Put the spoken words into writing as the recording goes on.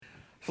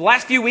So the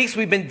last few weeks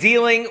we've been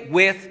dealing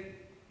with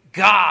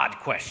God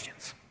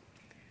questions.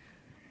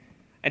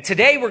 And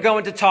today we're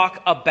going to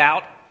talk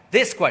about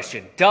this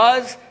question.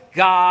 Does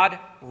God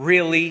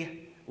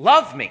really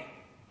love me?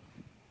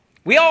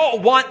 We all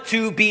want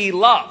to be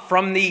loved.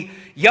 From the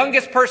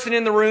youngest person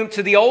in the room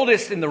to the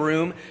oldest in the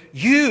room,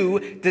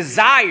 you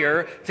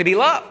desire to be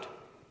loved.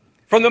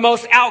 From the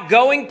most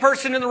outgoing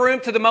person in the room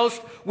to the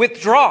most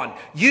withdrawn,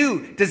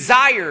 you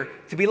desire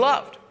to be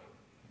loved.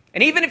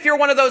 And even if you're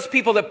one of those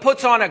people that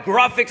puts on a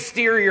gruff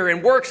exterior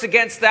and works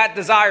against that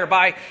desire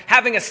by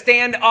having a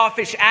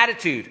standoffish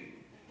attitude,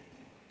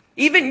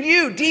 even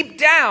you, deep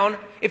down,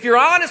 if you're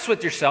honest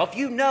with yourself,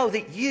 you know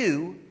that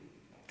you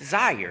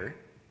desire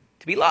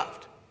to be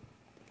loved.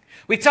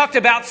 We've talked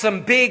about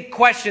some big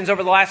questions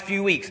over the last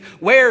few weeks.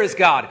 Where is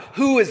God?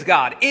 Who is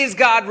God? Is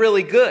God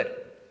really good?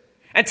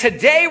 And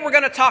today we're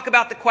going to talk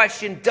about the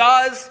question,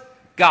 does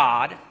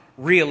God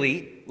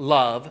really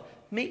love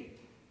me?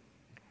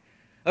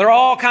 There are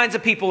all kinds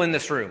of people in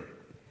this room.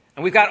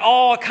 And we've got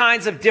all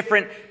kinds of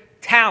different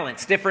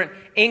talents, different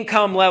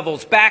income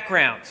levels,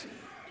 backgrounds.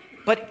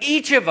 But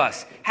each of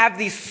us have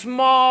these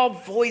small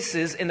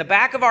voices in the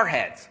back of our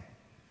heads,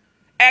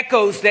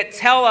 echoes that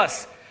tell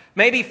us,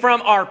 maybe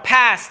from our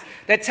past,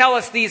 that tell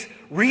us these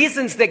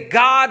reasons that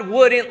God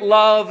wouldn't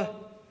love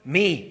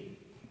me.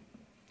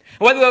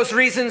 Whether those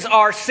reasons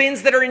are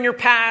sins that are in your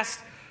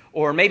past,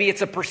 or maybe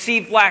it's a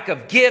perceived lack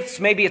of gifts,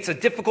 maybe it's a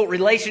difficult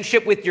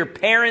relationship with your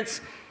parents,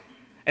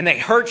 and they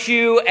hurt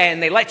you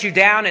and they let you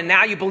down, and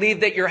now you believe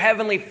that your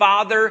heavenly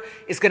Father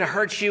is going to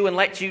hurt you and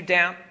let you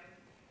down.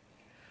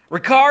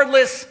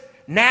 Regardless,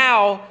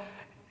 now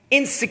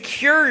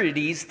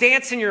insecurities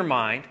dance in your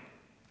mind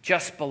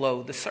just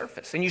below the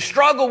surface. And you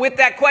struggle with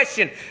that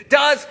question,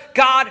 does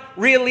God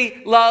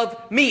really love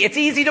me? It's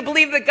easy to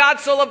believe that God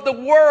so loved the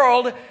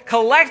world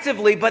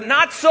collectively, but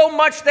not so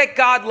much that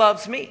God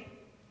loves me.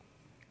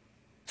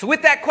 So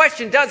with that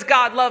question, does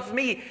God love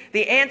me?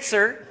 The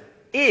answer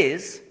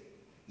is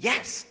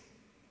yes.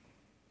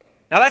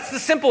 Now that's the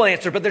simple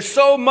answer, but there's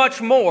so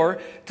much more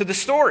to the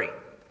story.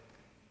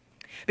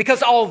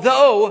 Because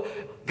although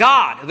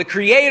God, the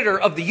creator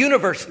of the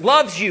universe,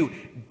 loves you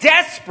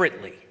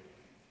desperately,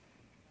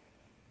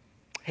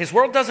 His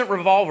world doesn't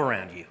revolve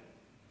around you.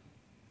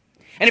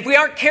 And if we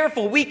aren't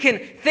careful, we can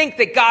think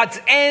that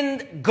God's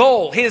end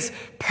goal, His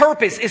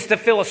purpose, is to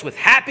fill us with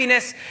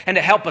happiness and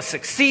to help us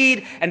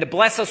succeed and to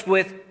bless us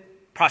with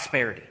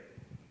prosperity.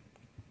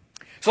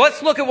 So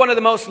let's look at one of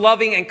the most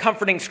loving and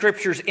comforting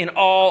scriptures in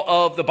all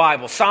of the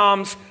Bible,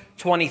 Psalms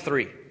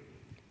 23.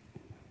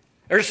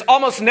 There's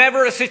almost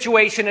never a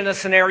situation in a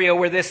scenario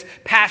where this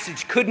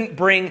passage couldn't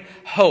bring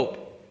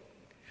hope.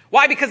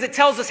 Why? Because it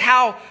tells us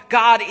how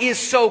God is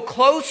so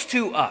close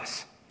to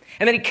us,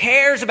 and that He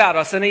cares about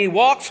us, and that He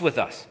walks with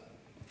us.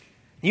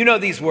 You know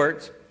these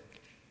words.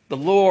 The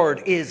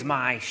Lord is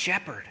my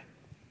shepherd.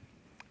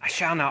 I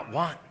shall not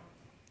want.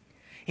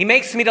 He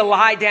makes me to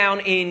lie down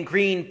in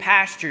green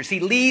pastures. He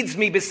leads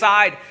me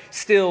beside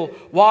still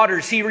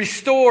waters. He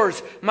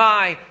restores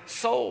my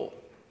soul.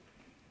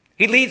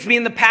 He leads me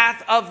in the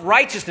path of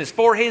righteousness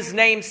for His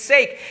name's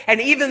sake.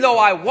 And even though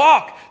I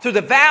walk through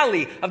the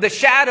valley of the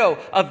shadow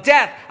of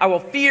death, I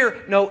will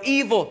fear no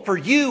evil, for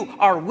You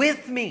are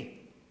with me.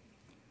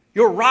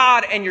 Your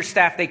rod and Your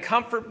staff, they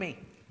comfort me.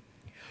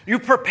 You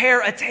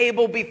prepare a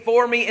table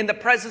before me in the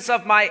presence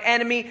of my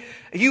enemy.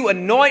 You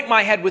anoint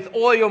my head with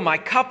oil, my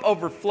cup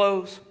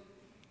overflows.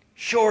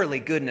 Surely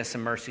goodness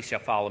and mercy shall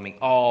follow me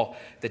all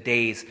the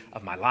days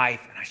of my life,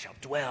 and I shall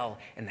dwell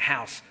in the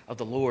house of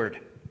the Lord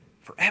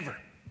forever.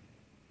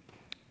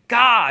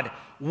 God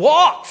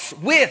walks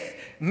with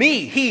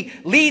me. He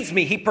leads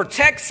me. He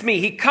protects me.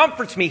 He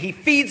comforts me. He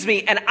feeds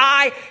me. And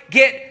I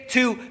get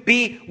to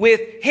be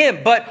with Him.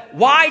 But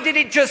why did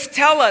it just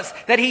tell us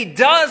that He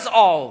does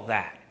all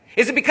that?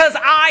 Is it because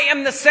I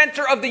am the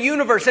center of the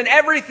universe and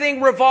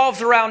everything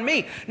revolves around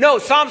me? No,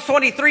 Psalms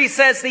 23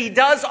 says that He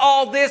does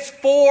all this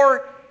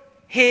for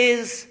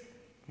His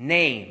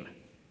name's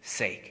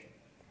sake.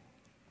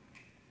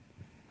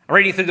 I'm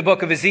reading through the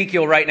book of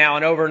Ezekiel right now,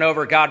 and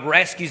over, God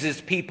rescues His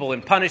people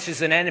and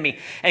punishes an enemy.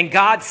 And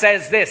God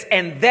says this,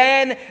 and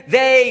then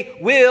they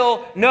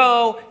will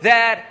know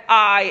that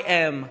I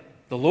am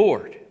the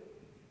Lord.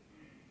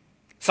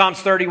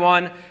 Psalms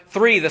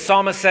 31:3, the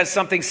psalmist says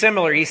something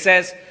similar. He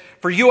says,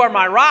 for You are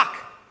my rock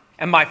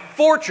and my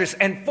fortress,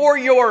 and for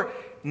Your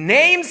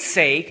name's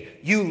sake,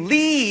 You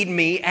lead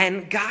me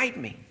and guide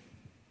me.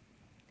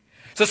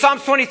 So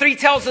Psalms 23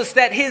 tells us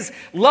that His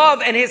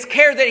love and His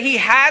care that He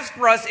has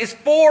for us is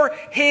for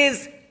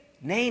His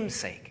name's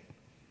sake.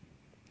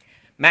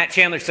 Matt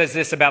Chandler says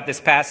this about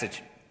this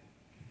passage.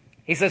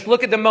 He says,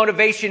 look at the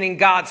motivation in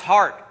God's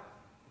heart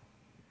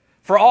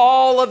for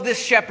all of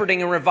this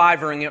shepherding and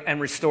reviving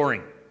and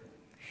restoring.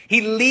 He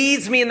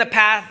leads me in the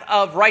path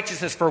of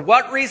righteousness. For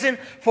what reason?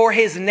 For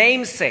His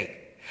name's sake.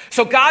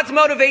 So God's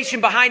motivation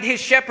behind His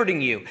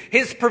shepherding you,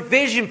 His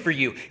provision for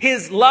you,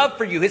 His love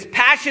for you, His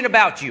passion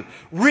about you,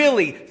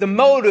 really the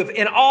motive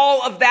in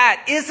all of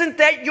that isn't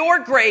that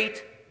you're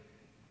great,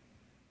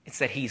 it's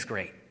that He's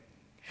great.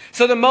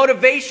 So the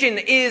motivation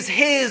is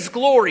his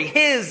glory,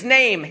 his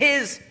name,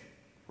 his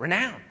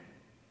renown.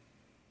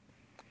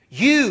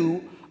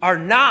 You are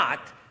not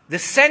the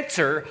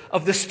center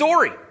of the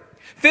story.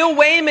 Phil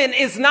Wayman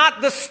is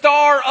not the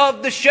star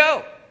of the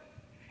show.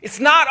 It's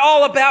not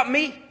all about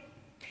me.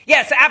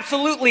 Yes,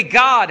 absolutely,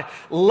 God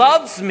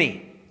loves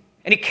me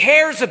and he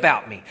cares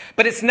about me.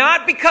 But it's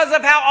not because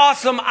of how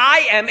awesome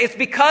I am. It's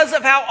because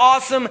of how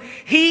awesome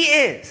he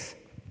is.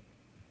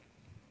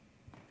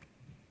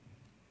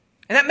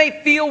 And that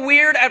may feel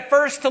weird at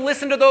first to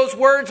listen to those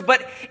words,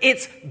 but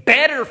it's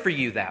better for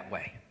you that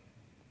way.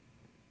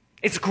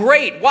 It's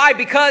great. Why?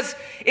 Because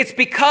it's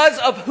because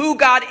of who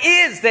God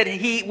is that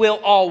he will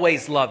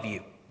always love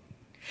you.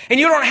 And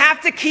you don't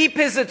have to keep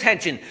his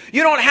attention.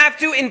 You don't have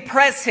to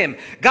impress him.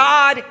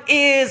 God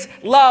is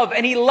love,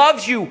 and he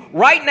loves you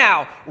right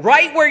now,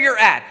 right where you're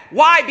at.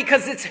 Why?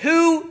 Because it's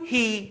who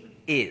he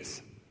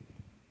is.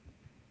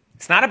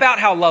 It's not about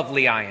how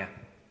lovely I am.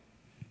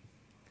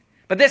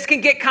 But this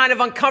can get kind of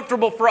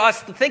uncomfortable for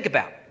us to think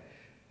about.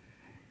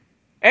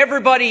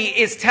 Everybody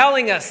is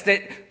telling us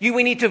that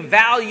we need to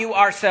value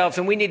ourselves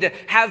and we need to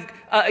have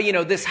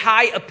this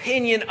high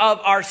opinion of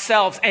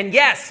ourselves. And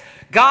yes,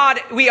 God,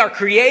 we are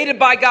created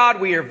by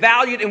God, we are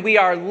valued and we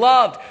are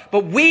loved,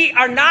 but we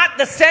are not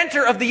the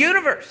center of the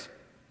universe.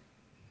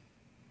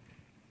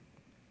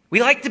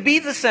 We like to be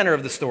the center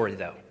of the story,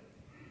 though.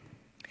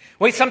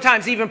 We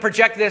sometimes even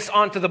project this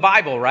onto the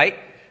Bible, right?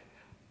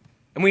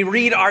 And we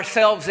read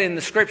ourselves in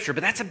the scripture,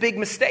 but that's a big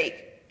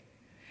mistake.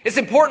 It's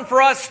important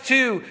for us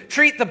to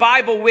treat the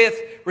Bible with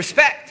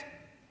respect.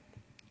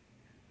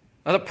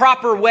 Now, the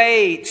proper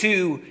way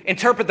to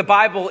interpret the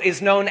Bible is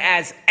known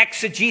as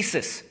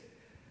exegesis.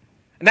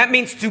 And that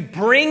means to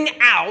bring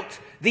out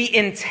the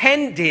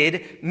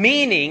intended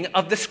meaning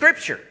of the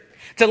scripture,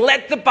 to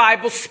let the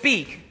Bible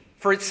speak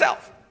for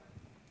itself.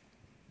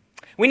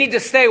 We need to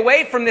stay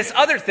away from this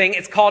other thing.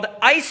 It's called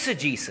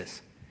eisegesis.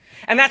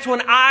 And that's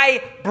when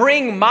I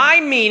bring my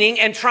meaning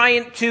and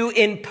try to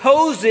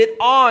impose it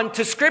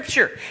onto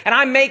Scripture. And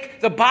I make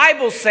the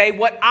Bible say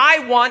what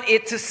I want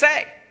it to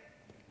say.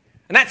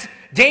 And that's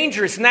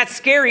dangerous and that's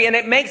scary. And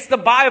it makes the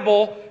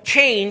Bible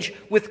change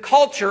with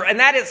culture. And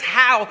that is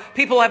how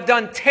people have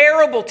done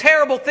terrible,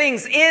 terrible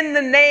things in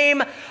the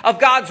name of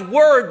God's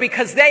Word,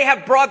 because they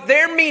have brought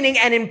their meaning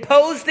and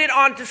imposed it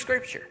onto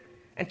Scripture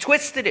and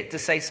twisted it to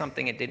say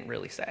something it didn't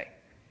really say.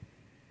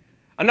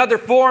 Another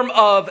form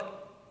of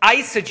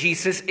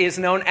eisegesis is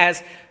known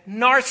as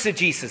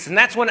narcigesis, and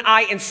that's when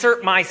I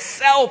insert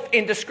myself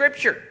into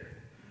Scripture.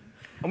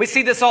 And we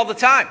see this all the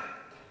time.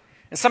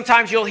 And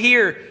sometimes you'll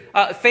hear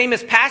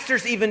famous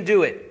pastors even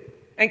do it.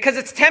 And because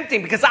it's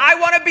tempting, because I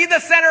want to be the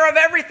center of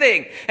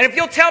everything. And if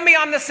you'll tell me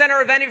I'm the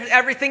center of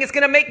everything, it's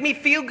going to make me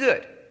feel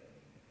good.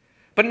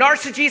 But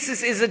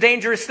narcigesis is a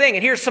dangerous thing.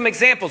 And here's some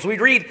examples. We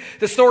read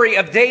the story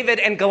of David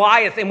and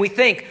Goliath, and we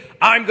think,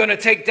 I'm going to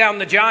take down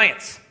the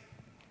giants.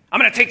 I'm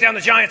going to take down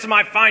the giants of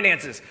my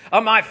finances,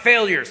 of my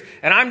failures,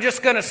 and I'm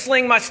just going to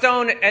sling my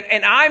stone,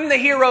 and I'm the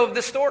hero of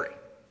the story.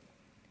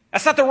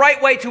 That's not the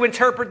right way to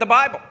interpret the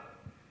Bible.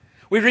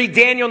 We read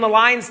Daniel in the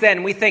lion's den,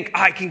 and we think,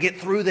 I can get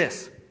through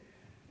this.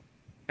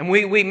 And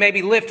we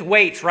maybe lift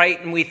weights,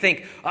 right? And we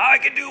think, I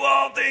can do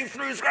all things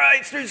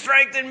through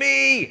strength in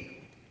me.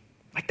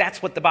 Like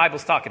that's what the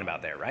Bible's talking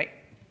about there, right?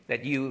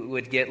 That you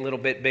would get a little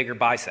bit bigger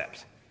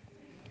biceps.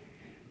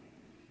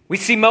 We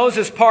see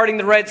Moses parting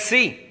the Red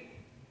Sea.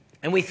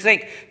 And we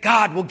think,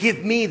 God will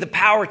give me the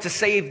power to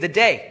save the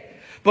day.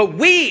 But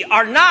we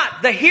are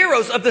not the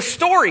heroes of the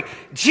story.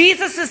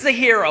 Jesus is the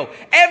hero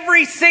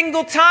every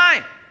single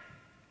time.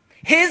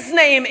 His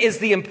name is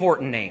the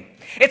important name.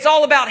 It's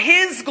all about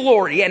his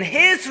glory and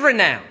his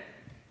renown.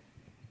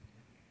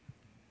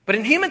 But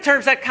in human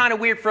terms, that's kind of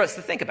weird for us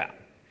to think about.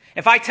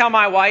 If I tell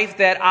my wife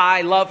that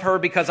I love her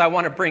because I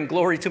want to bring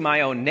glory to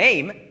my own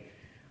name,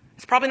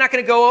 it's probably not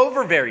going to go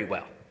over very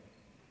well.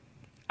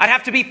 I'd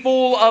have to be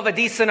full of a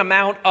decent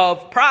amount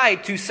of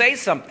pride to say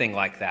something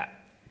like that.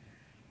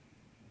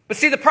 But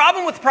see, the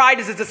problem with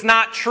pride is it's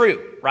not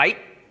true, right?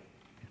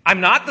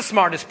 I'm not the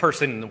smartest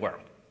person in the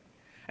world.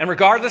 And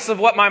regardless of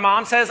what my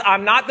mom says,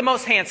 I'm not the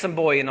most handsome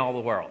boy in all the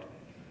world.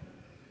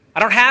 I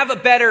don't have a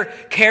better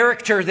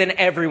character than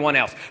everyone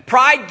else.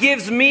 Pride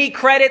gives me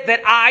credit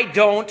that I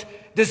don't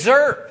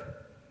deserve.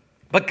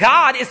 But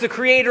God is the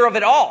creator of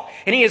it all.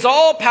 And he is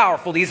all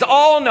powerful. He's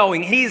all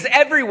knowing. He's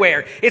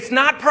everywhere. It's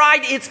not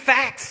pride, it's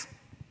facts.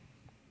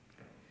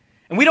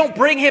 And we don't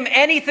bring him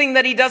anything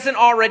that he doesn't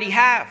already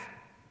have.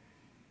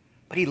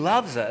 But he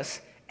loves us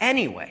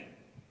anyway.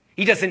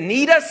 He doesn't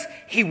need us,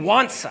 he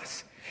wants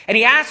us. And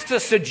he asks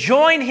us to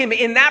join him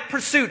in that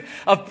pursuit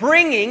of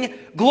bringing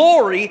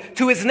glory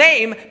to his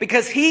name,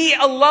 because he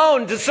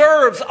alone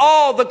deserves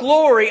all the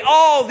glory,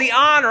 all the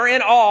honor,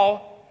 and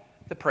all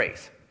the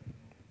praise.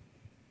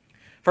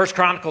 1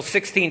 Chronicles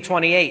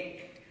 16:28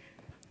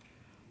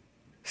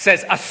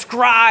 says,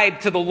 ascribe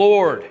to the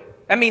Lord.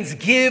 That means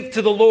give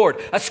to the Lord.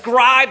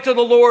 Ascribe to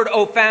the Lord,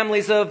 O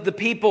families of the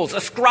peoples.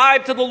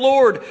 Ascribe to the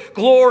Lord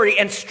glory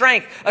and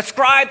strength.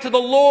 Ascribe to the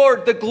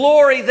Lord the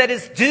glory that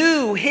is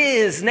due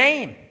his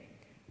name.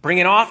 Bring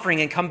an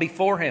offering and come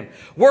before him.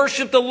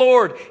 Worship the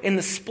Lord in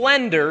the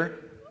splendor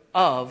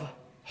of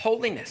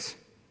holiness.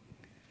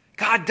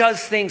 God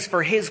does things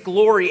for his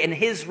glory and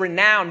his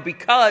renown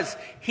because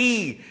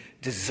he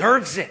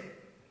deserves it.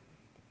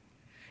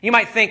 You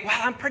might think, well,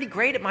 I'm pretty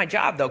great at my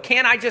job, though.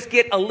 Can't I just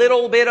get a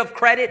little bit of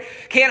credit?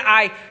 Can't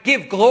I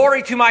give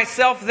glory to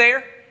myself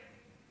there?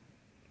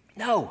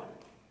 No.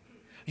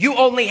 You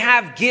only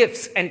have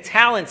gifts and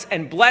talents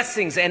and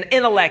blessings and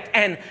intellect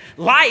and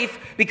life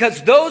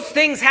because those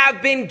things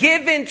have been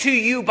given to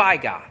you by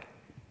God.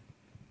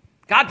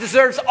 God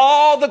deserves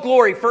all the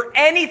glory for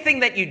anything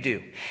that you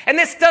do. And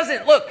this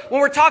doesn't, look,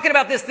 when we're talking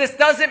about this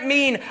doesn't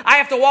mean I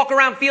have to walk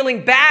around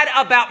feeling bad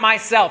about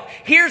myself.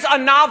 Here's a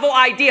novel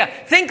idea.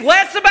 Think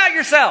less about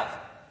yourself.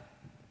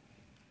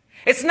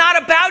 It's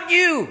not about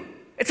you.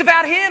 It's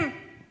about him.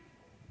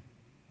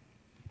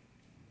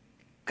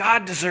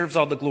 God deserves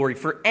all the glory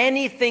for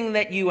anything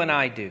that you and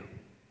I do.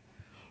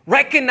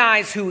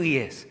 Recognize who he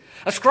is.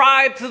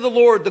 Ascribe to the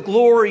Lord the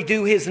glory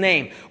due his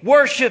name.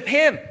 Worship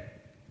him.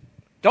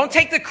 Don't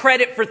take the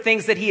credit for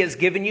things that he has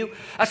given you.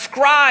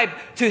 Ascribe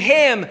to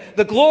him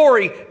the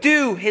glory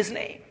due his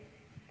name.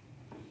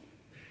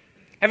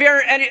 Have you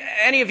ever,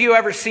 any of you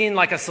ever seen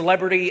like a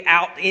celebrity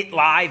out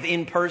live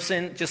in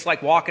person, just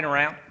like walking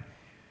around?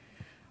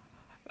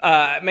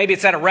 Maybe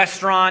it's at a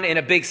restaurant in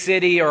a big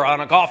city or on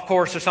a golf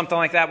course or something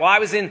like that. Well, I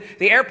was in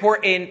the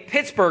airport in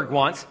Pittsburgh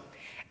once,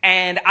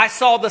 and I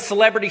saw the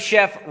celebrity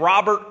chef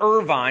Robert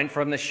Irvine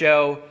from the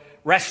show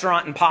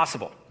Restaurant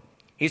Impossible.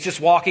 He's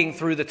just walking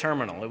through the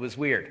terminal. It was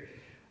weird.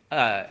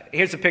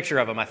 Here's a picture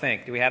of him, I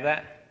think. Do we have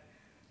that?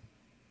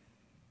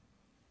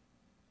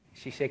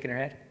 Is she shaking her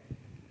head?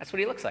 That's what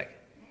he looks like.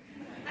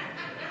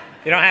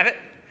 You don't have it?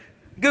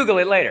 Google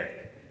it later.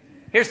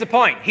 Here's the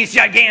point. He's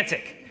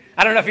gigantic.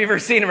 I don't know if you've ever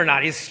seen him or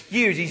not. He's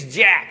huge. He's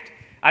jacked.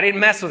 I didn't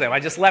mess with him. I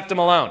just left him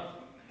alone.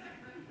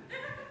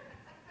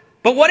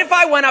 But what if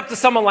I went up to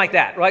someone like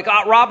that, like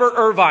Robert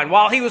Irvine,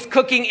 while he was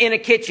cooking in a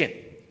kitchen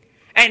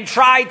and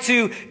tried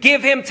to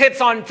give him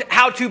tips on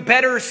how to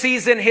better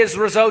season his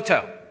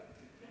risotto?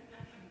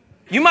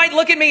 You might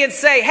look at me and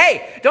say,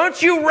 hey,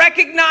 don't you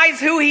recognize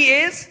who he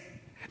is?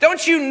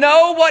 Don't you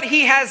know what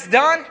he has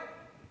done?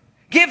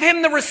 Give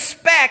him the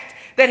respect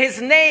that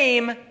his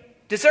name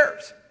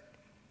deserves.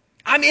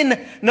 I'm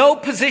in no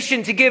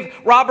position to give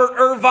Robert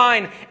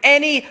Irvine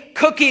any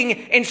cooking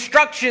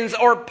instructions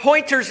or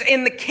pointers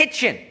in the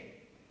kitchen.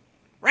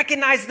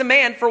 Recognize the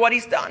man for what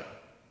he's done.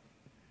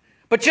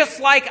 But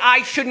just like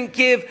I shouldn't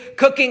give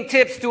cooking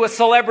tips to a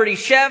celebrity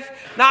chef,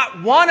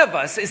 not one of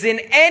us is in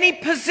any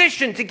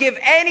position to give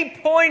any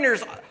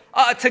pointers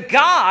to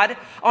God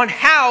on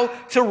how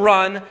to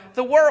run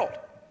the world.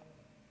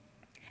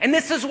 And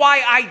this is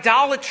why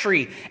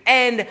idolatry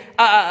and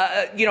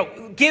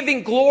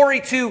giving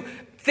glory to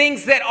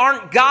things that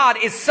aren't God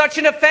is such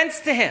an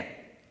offense to him.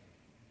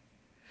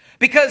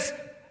 Because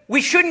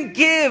we shouldn't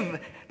give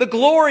the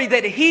glory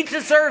that he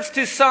deserves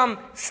to some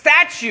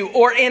statue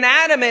or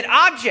inanimate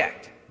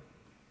object.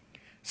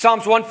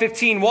 Psalms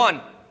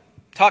 115:1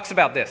 talks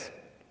about this.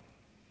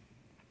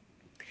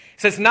 It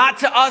says, not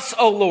to us,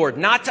 O Lord,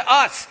 not to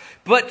us,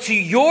 but to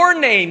your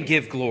name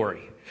give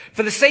glory,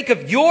 for the sake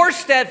of your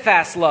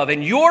steadfast love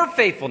and your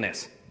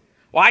faithfulness.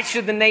 Why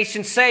should the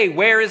nations say,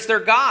 where is their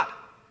God?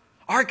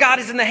 Our God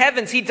is in the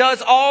heavens. He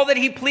does all that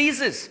he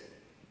pleases.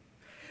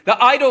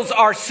 The idols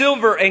are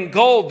silver and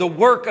gold, the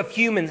work of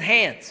human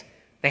hands.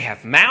 They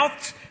have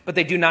mouths, but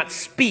they do not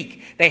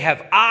speak. They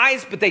have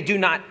eyes, but they do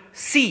not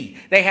see.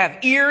 They have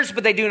ears,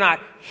 but they do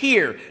not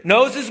hear.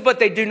 Noses, but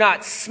they do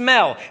not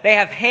smell. They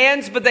have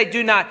hands, but they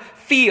do not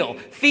feel.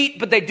 Feet,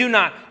 but they do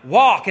not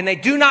walk. And they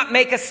do not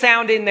make a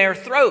sound in their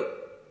throat.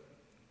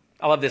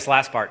 I love this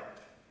last part.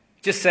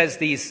 It just says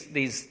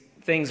these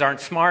things aren't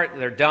smart,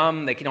 they're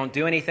dumb, they don't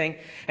do anything.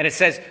 And it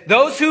says,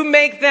 those who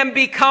make them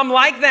become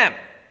like them,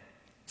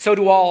 so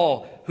do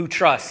all who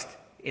trust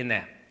in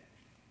them.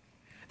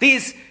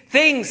 These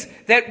things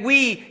that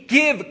we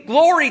give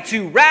glory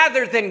to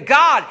rather than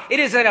God, it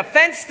is an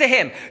offense to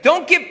him.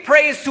 Don't give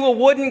praise to a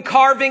wooden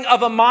carving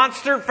of a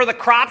monster for the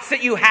crops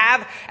that you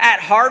have at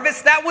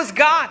harvest. That was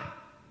God.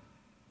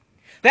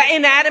 That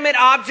inanimate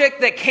object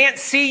that can't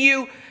see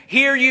you,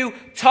 hear you,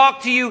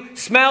 talk to you,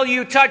 smell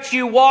you, touch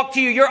you, walk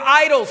to you. Your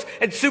idols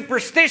and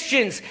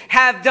superstitions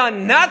have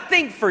done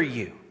nothing for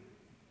you.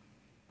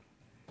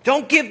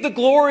 Don't give the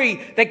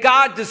glory that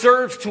God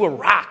deserves to a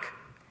rock.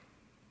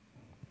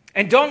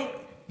 And don't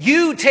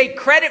you take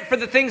credit for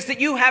the things that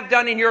you have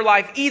done in your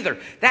life either.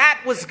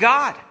 That was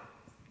God.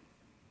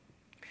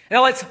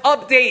 Now let's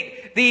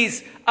update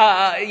these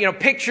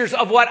pictures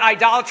of what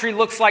idolatry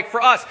looks like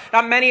for us.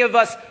 Not many of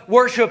us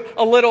worship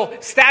a little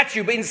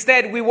statue, but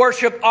instead we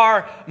worship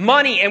our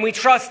money and we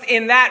trust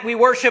in that. We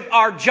worship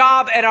our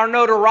job and our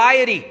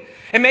notoriety.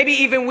 And maybe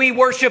even we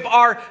worship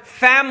our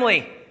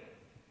family.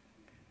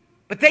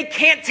 But they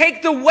can't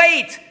take the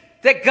weight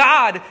that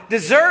God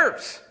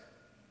deserves.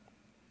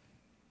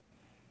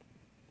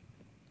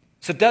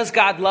 So does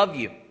God love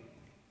you?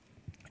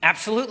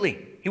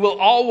 Absolutely. He will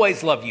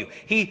always love you.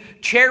 He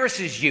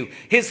cherishes you.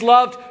 His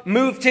love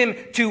moved him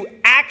to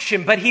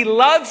action, but he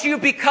loves you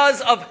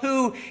because of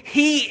who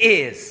he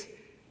is,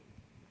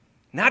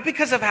 not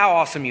because of how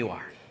awesome you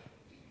are.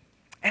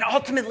 And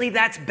ultimately,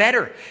 that's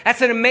better.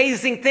 That's an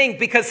amazing thing,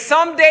 because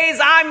some days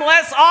I'm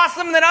less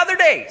awesome than other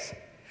days.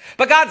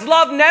 But God's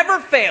love never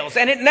fails,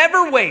 and it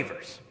never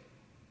wavers.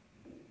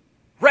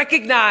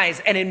 Recognize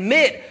and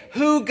admit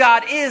who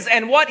God is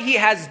and what he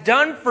has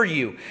done for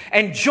you,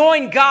 and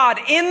join God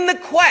in the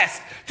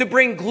quest to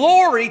bring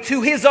glory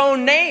to his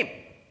own name.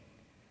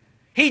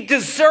 He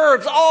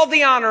deserves all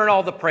the honor and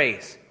all the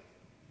praise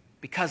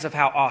because of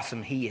how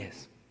awesome he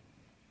is.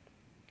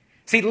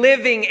 See,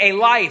 living a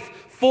life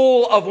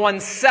full of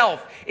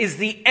oneself is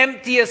the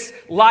emptiest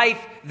life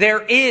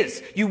there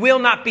is. You will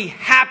not be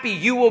happy.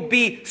 You will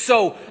be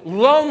so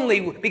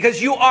lonely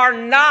because you are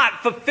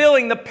not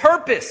fulfilling the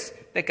purpose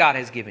that God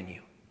has given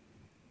you.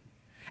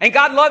 And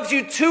God loves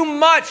you too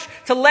much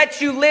to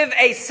let you live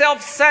a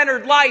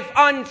self-centered life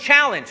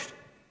unchallenged.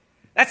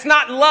 That's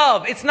not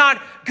love. It's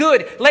not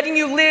good. Letting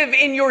you live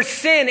in your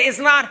sin is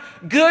not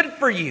good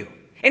for you.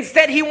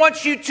 Instead, he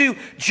wants you to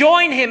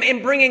join him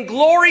in bringing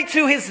glory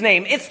to his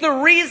name. It's the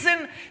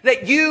reason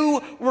that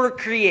you were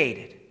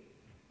created.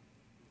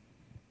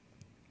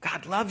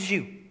 God loves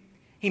you.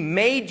 He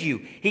made you.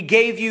 He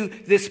gave you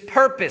this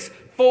purpose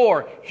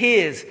for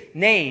his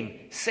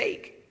name's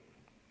sake.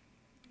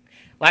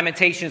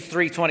 Lamentations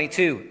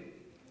 3:22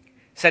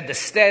 said, "The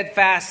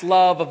steadfast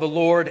love of the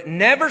Lord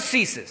never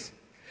ceases.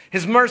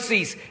 His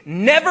mercies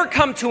never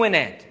come to an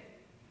end."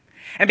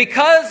 And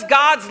because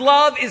God's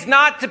love is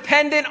not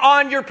dependent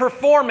on your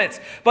performance,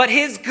 but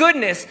his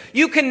goodness,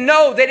 you can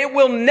know that it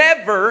will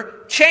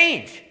never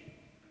change.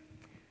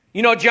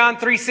 You know, John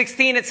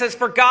 3:16, it says,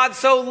 "For God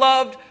so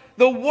loved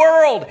the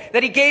world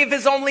that he gave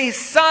his only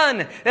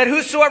Son, that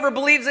whosoever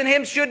believes in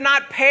him should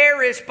not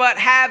perish, but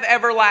have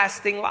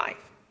everlasting life."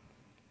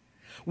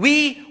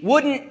 We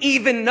wouldn't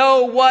even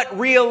know what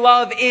real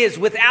love is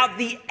without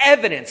the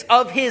evidence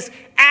of his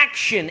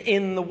action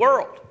in the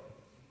world.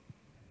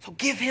 So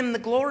give him the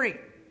glory.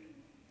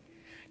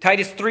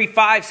 Titus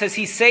 3:5 says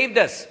he saved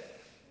us,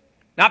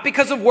 not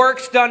because of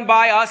works done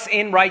by us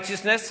in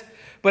righteousness,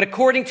 but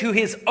according to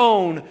his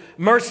own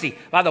mercy,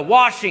 by the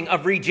washing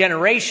of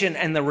regeneration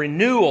and the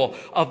renewal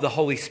of the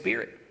Holy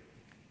Spirit.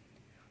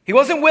 He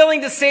wasn't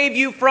willing to save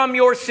you from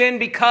your sin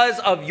because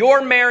of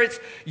your merits,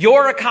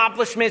 your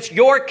accomplishments,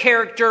 your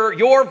character,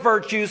 your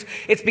virtues.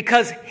 It's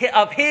because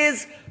of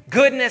his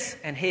goodness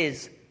and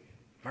his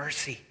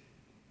mercy.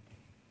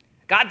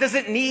 God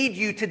doesn't need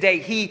you today.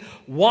 He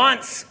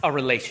wants a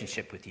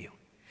relationship with you.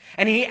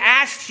 And he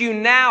asks you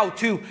now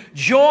to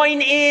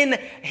join in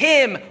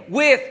him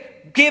with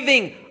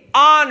giving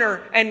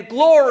honor and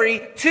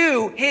glory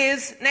to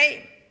his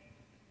name.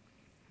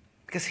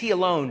 Because he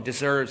alone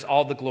deserves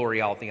all the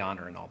glory, all the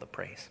honor, and all the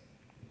praise.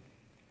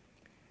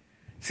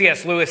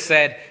 C.S. Lewis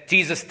said,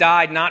 Jesus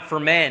died not for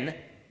men,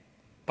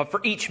 but for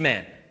each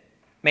man.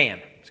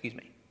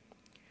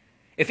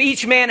 If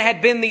each man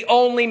had been the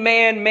only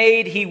man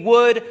made, he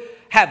would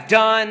have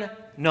done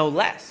no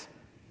less.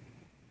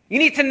 You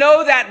need to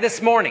know that this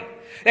morning.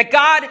 That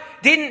God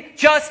didn't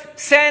just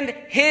send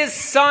his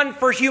Son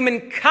for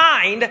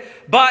humankind,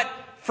 but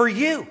for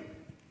you.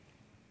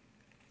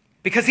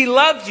 Because he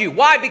loves you.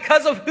 Why?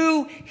 Because of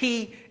who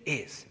he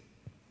is.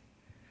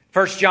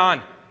 1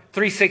 John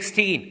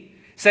 3:16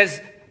 says,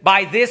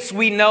 "By this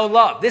we know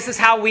love." This is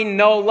how we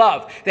know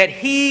love. That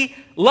he,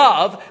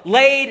 love,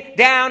 laid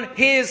down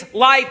his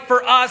life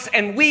for us,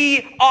 and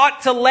we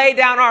ought to lay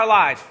down our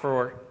lives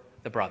for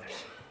the brothers.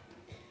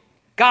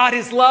 God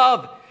is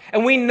love.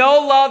 And we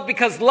know love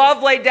because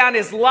love laid down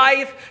his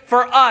life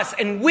for us.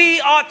 And we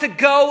ought to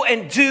go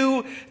and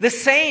do the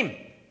same.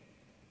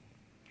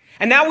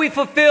 And now we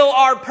fulfill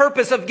our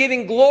purpose of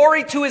giving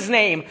glory to his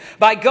name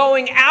by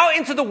going out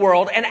into the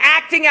world and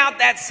acting out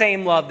that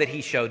same love that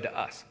he showed to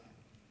us.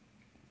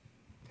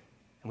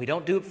 And we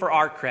don't do it for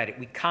our credit.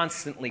 We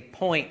constantly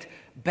point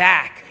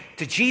back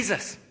to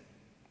Jesus.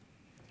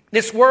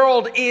 This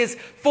world is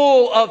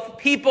full of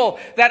people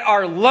that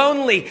are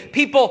lonely,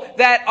 people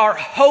that are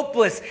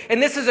hopeless.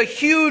 And this is a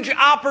huge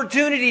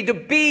opportunity to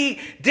be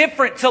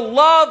different, to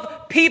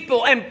love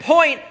people and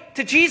point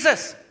to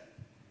Jesus.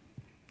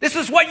 This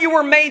is what you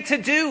were made to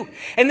do.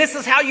 And this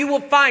is how you will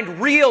find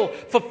real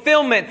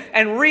fulfillment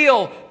and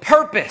real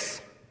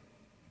purpose.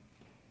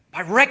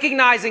 By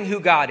recognizing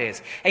who God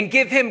is and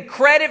give him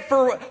credit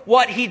for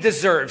what he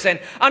deserves. And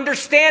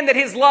understand that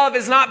his love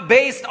is not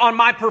based on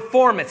my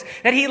performance.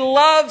 That he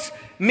loves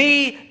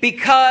me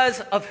because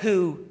of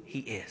who he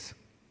is.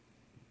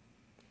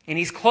 And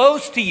he's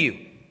close to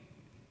you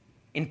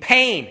in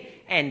pain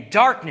and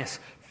darkness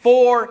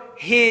for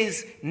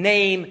his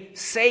name's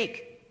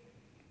sake.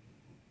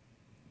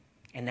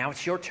 And now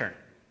it's your turn.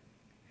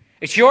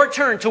 It's your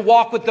turn to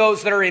walk with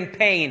those that are in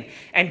pain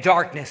and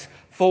darkness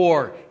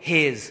for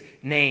his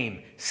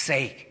name's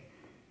sake.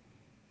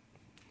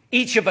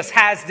 Each of us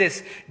has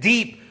this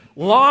deep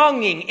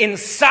longing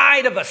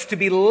inside of us to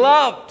be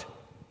loved.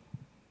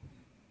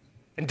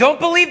 And don't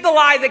believe the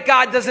lie that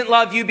God doesn't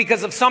love you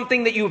because of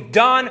something that you've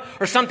done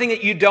or something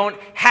that you don't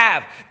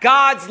have.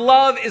 God's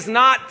love is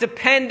not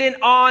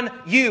dependent on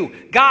you.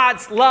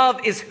 God's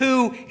love is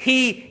who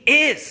He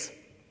is.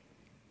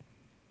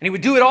 And He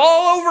would do it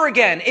all over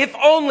again if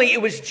only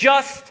it was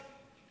just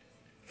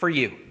for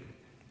you.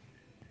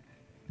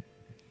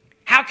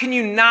 How can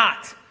you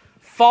not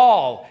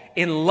fall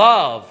in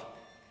love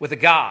with a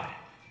God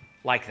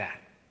like that?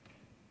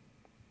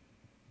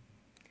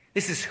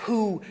 This is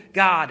who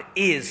God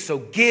is. So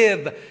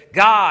give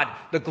God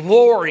the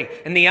glory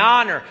and the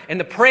honor and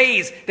the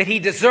praise that He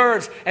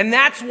deserves. And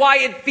that's why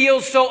it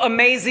feels so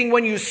amazing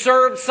when you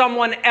serve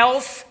someone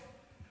else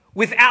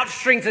without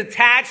strings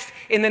attached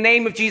in the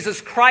name of Jesus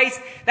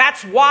Christ.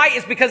 That's why,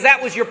 is because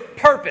that was your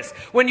purpose.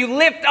 When you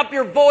lift up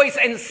your voice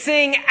and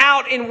sing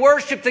out in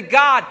worship to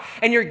God,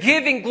 and you're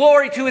giving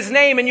glory to His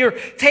name, and you're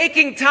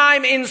taking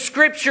time in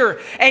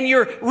Scripture, and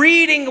you're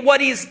reading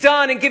what He's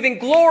done and giving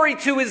glory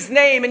to His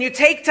name, and you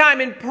take time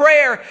in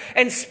prayer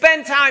and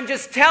spend time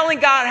just telling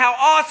God how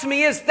awesome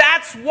He is,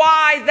 that's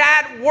why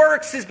that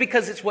works, is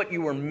because it's what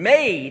you were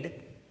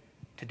made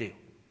to do.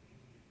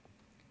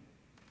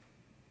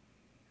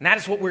 And that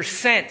is what we're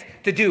sent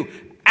to do.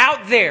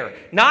 Out there,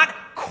 not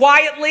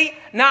quietly,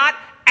 not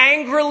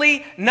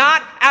angrily,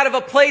 not out of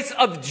a place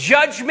of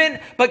judgment,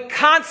 but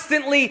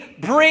constantly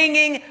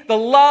bringing the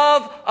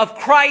love of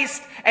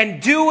Christ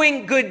and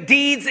doing good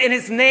deeds in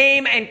His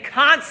name and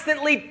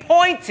constantly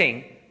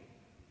pointing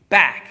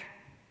back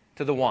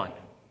to the one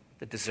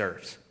that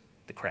deserves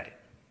the credit.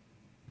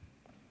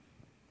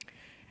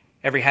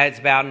 Every head's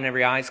bowed and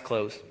every eye's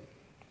closed.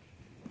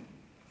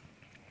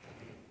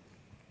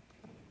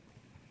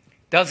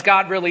 Does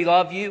God really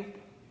love you?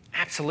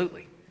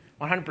 Absolutely.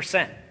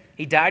 100%.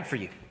 He died for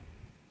you.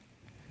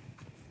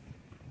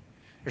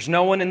 There's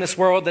no one in this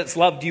world that's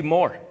loved you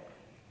more.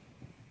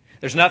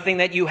 There's nothing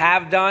that you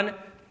have done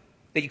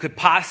that you could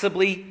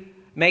possibly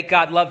make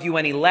God love you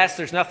any less.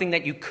 There's nothing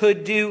that you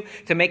could do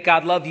to make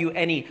God love you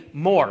any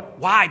more.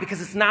 Why? Because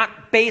it's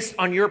not based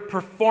on your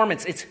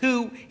performance. It's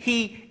who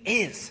He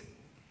is.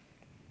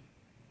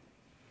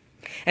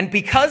 And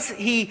because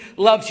He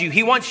loves you,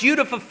 He wants you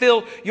to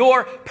fulfill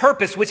your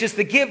purpose, which is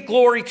to give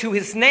glory to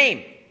His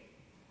name.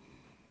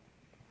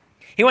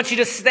 He wants you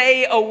to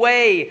stay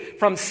away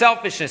from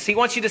selfishness. He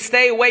wants you to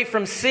stay away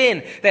from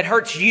sin that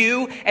hurts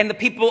you and the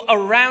people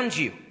around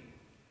you.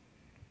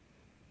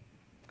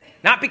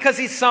 Not because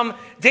He's some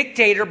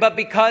dictator, but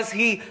because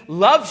He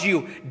loves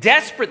you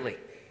desperately.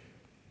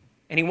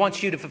 And He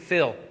wants you to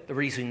fulfill the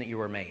reason that you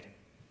were made.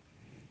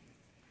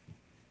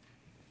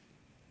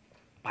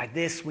 By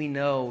this we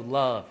know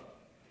love.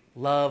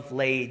 Love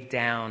laid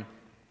down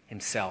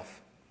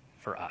Himself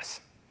for us.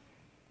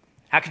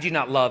 How could you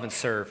not love and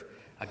serve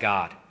a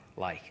God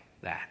like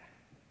that?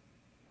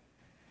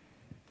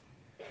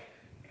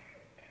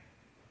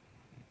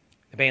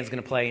 The band's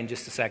going to play in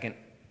just a second.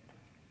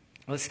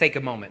 Let's take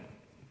a moment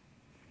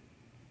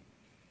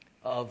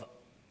of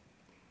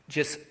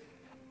just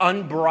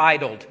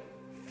unbridled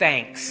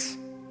thanks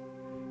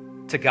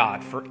to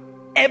God for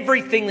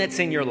everything that's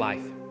in your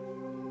life.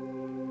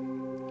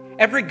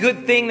 Every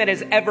good thing that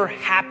has ever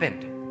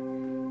happened.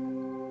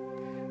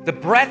 The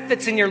breath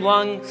that's in your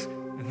lungs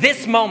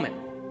this moment.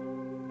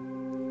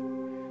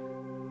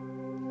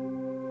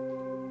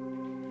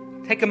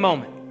 Take a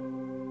moment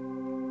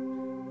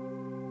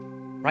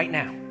right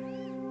now.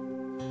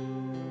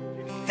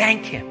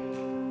 Thank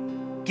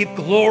Him. Give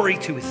glory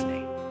to His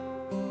name.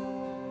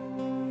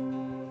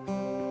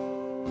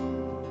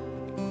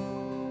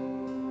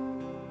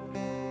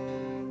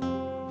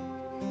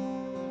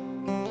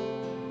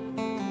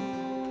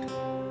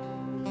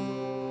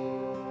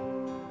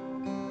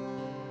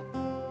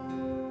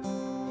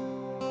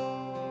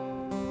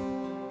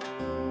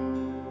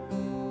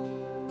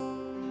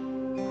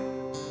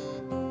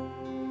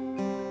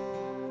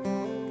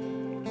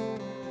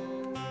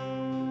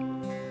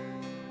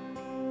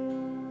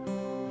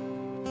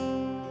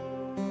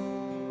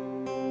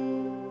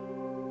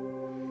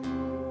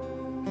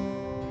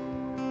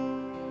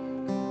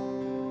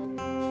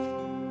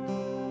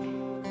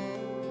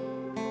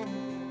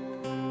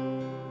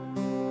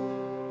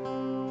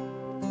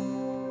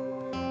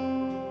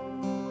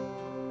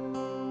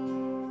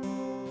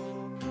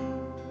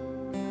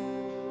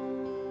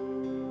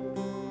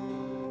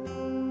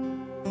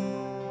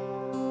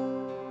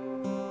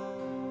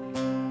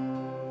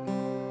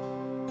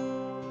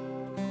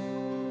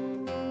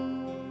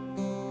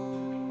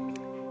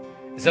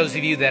 As those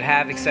of you that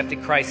have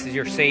accepted Christ as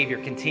your Savior,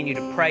 continue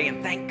to pray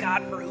and thank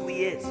God for who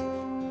He is.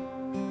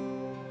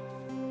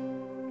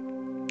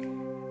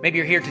 Maybe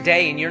you're here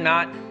today and you're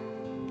not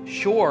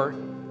sure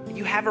that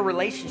you have a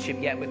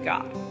relationship yet with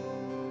God.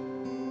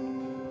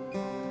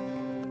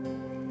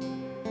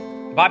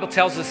 The Bible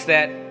tells us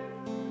that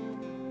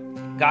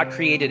God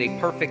created a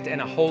perfect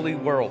and a holy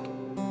world.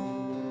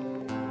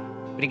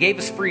 But He gave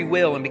us free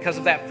will, and because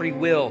of that free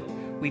will,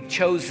 we've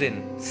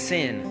chosen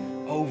sin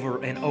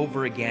over and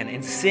over again.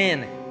 And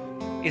sin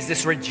is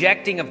this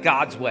rejecting of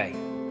God's way.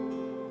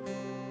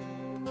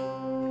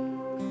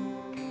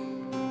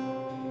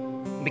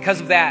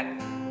 Because of that,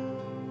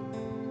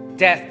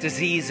 death,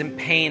 disease, and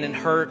pain and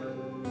hurt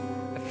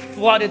have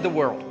flooded the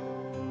world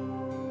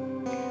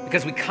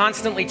because we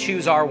constantly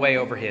choose our way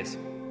over His.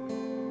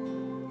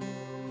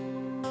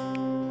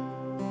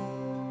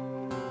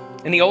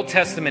 In the Old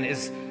Testament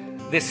is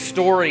this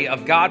story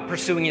of God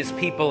pursuing His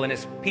people and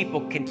His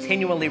people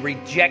continually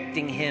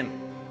rejecting Him.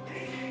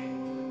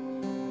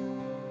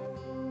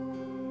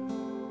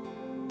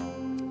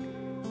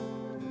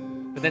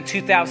 But then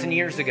 2,000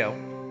 years ago,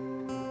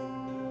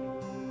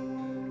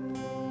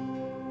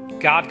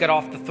 God got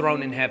off the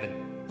throne in heaven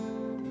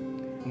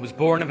and was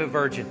born of a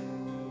virgin.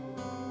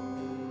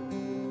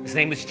 His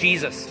name was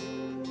Jesus.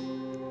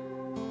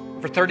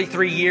 For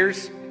 33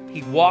 years,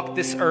 He walked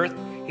this earth.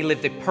 He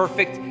lived a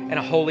perfect and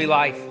a holy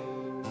life.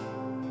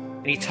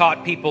 And He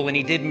taught people and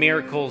He did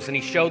miracles and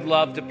He showed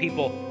love to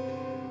people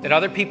that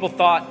other people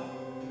thought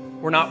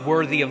were not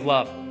worthy of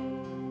love.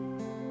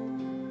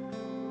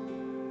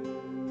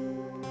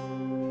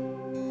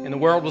 And the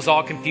world was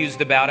all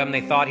confused about Him.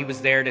 They thought He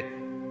was there to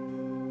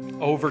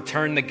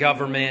overturn the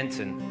government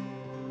and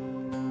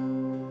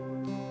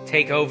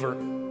take over.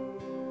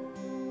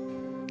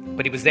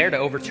 But He was there to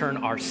overturn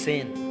our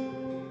sin.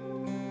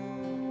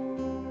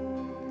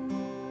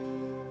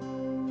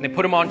 And they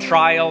put Him on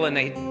trial and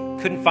they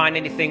couldn't find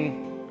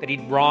anything that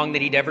wrong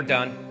that He'd ever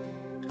done.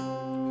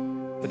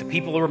 But the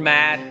people were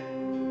mad.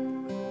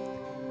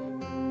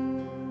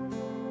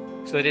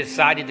 So they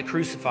decided to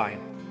crucify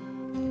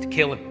Him, to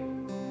kill Him.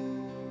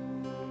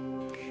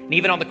 And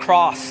even on the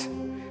cross,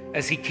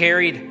 as He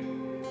carried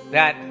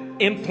that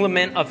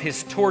implement of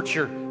His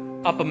torture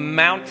up a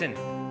mountain,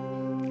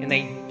 and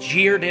they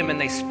jeered Him and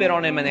they spit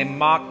on Him and they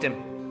mocked Him.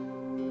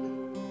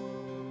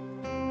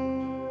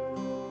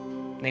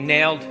 And they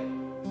nailed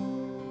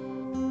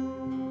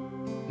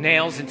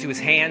nails into His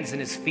hands and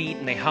His feet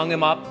and they hung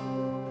Him up.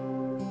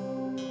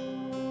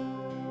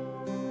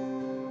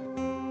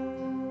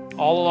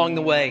 All along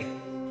the way,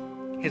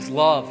 His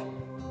love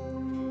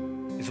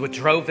is what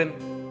drove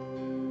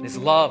Him. His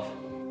love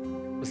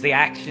was the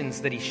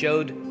actions that He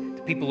showed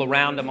to people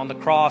around Him. On the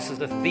cross, as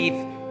the thief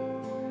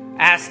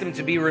asked Him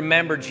to be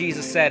remembered,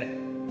 Jesus said,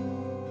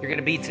 "You're going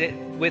to be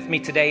with me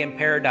today in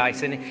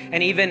paradise."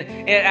 And even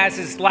as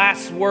His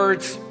last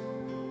words,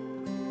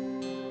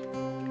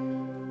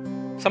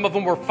 some of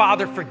them were,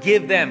 "Father,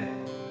 forgive them,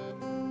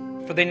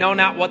 for they know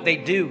not what they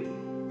do."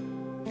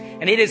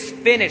 And it is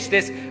finished,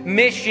 this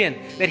mission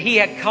that He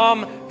had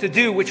come to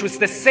do, which was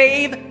to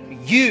save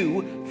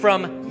you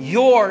from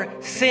your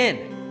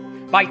sin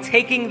by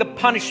taking the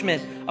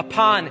punishment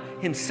upon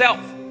Himself.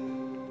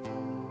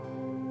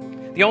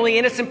 The only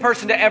innocent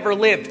person to ever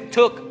live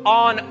took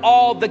on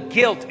all the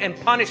guilt and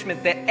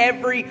punishment that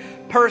every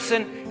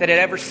person that had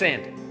ever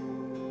sinned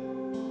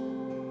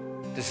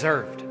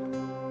deserved.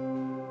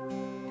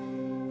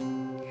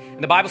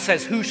 And the Bible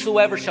says,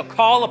 "Whosoever shall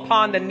call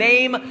upon the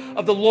name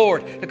of the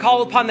Lord, to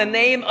call upon the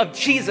name of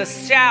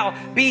Jesus, shall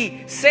be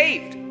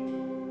saved."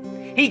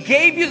 He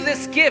gave you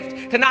this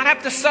gift to not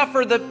have to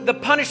suffer the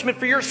punishment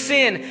for your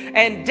sin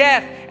and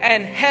death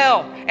and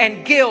hell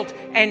and guilt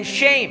and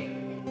shame.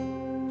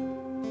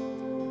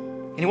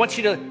 And He wants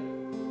you to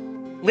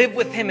live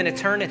with Him in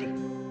eternity,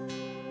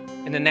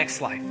 in the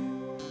next life,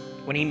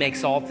 when He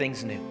makes all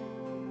things new.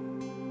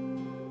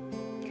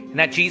 And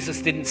that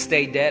Jesus didn't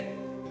stay dead.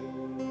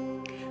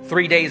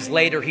 3 days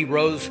later, He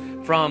rose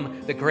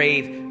from the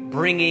grave,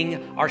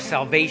 bringing our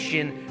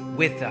salvation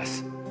with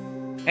us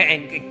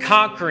and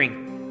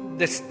conquering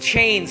the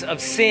chains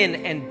of sin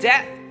and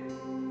death.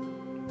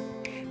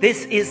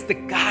 This is the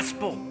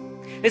gospel.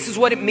 This is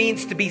what it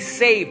means to be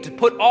saved, to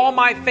put all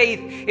my faith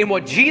in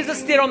what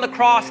Jesus did on the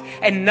cross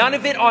and none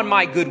of it on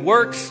my good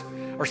works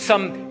or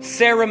some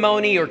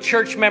ceremony or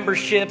church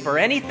membership or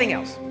anything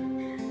else.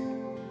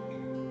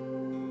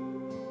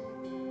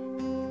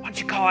 Why don't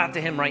you call out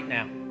to Him right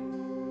now?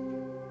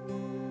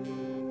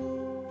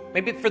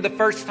 Maybe for the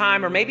first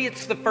time, or maybe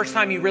it's the first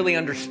time you really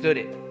understood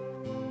it.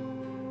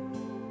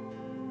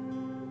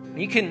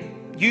 You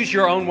can use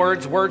your own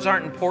words. Words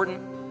aren't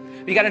important.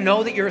 You got to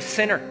know that you're a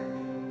sinner.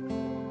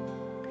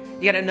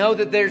 You got to know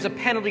that there's a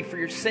penalty for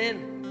your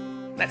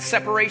sin. That's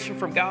separation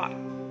from God.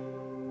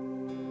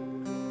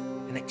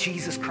 And that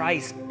Jesus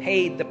Christ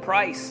paid the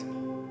price.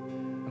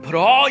 And put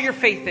all your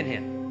faith in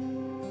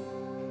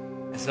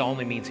Him as the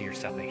only means of your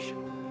salvation.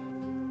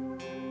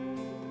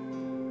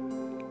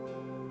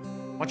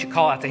 Why don't you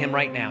call out to Him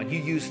right now? You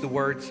use the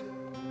words.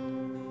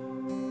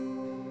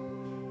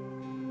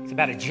 It's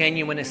about a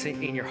genuineness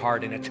in your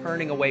heart and a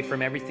turning away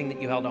from everything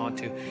that you held on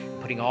to and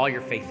putting all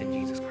your faith in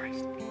Jesus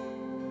Christ.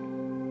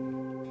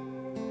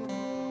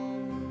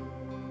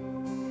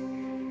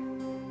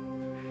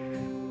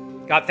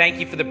 God, thank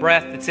You for the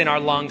breath that's in our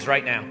lungs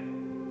right now.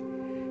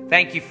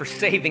 Thank You for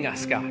saving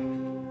us, God.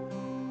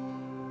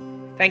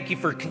 Thank You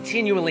for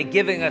continually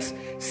giving us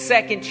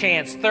second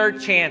chance, third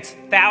chance,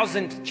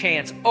 thousandth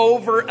chance,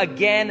 over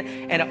again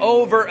and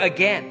over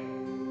again.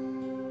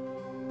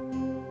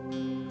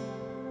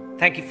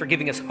 Thank You for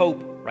giving us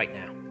hope right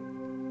now.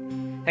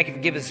 Thank You for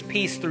giving us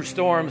peace through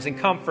storms and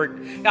comfort.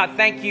 God,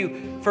 thank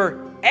You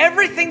for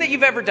everything that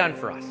you've ever done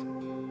for us.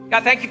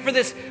 God, thank you for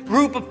this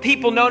group of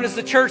people known as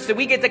the church, that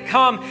we get to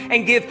come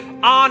and give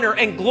honor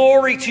and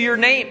glory to your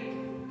name.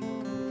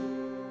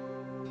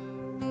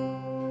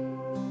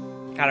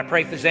 God, I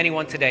pray if there's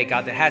anyone today,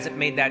 God, that hasn't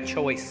made that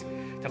choice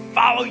to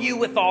follow you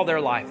with all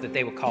their life, that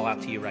they will call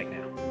out to you right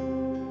now.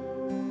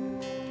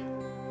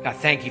 God,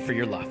 thank you for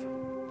your love.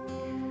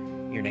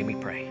 In your name we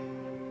pray.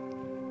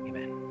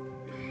 Amen.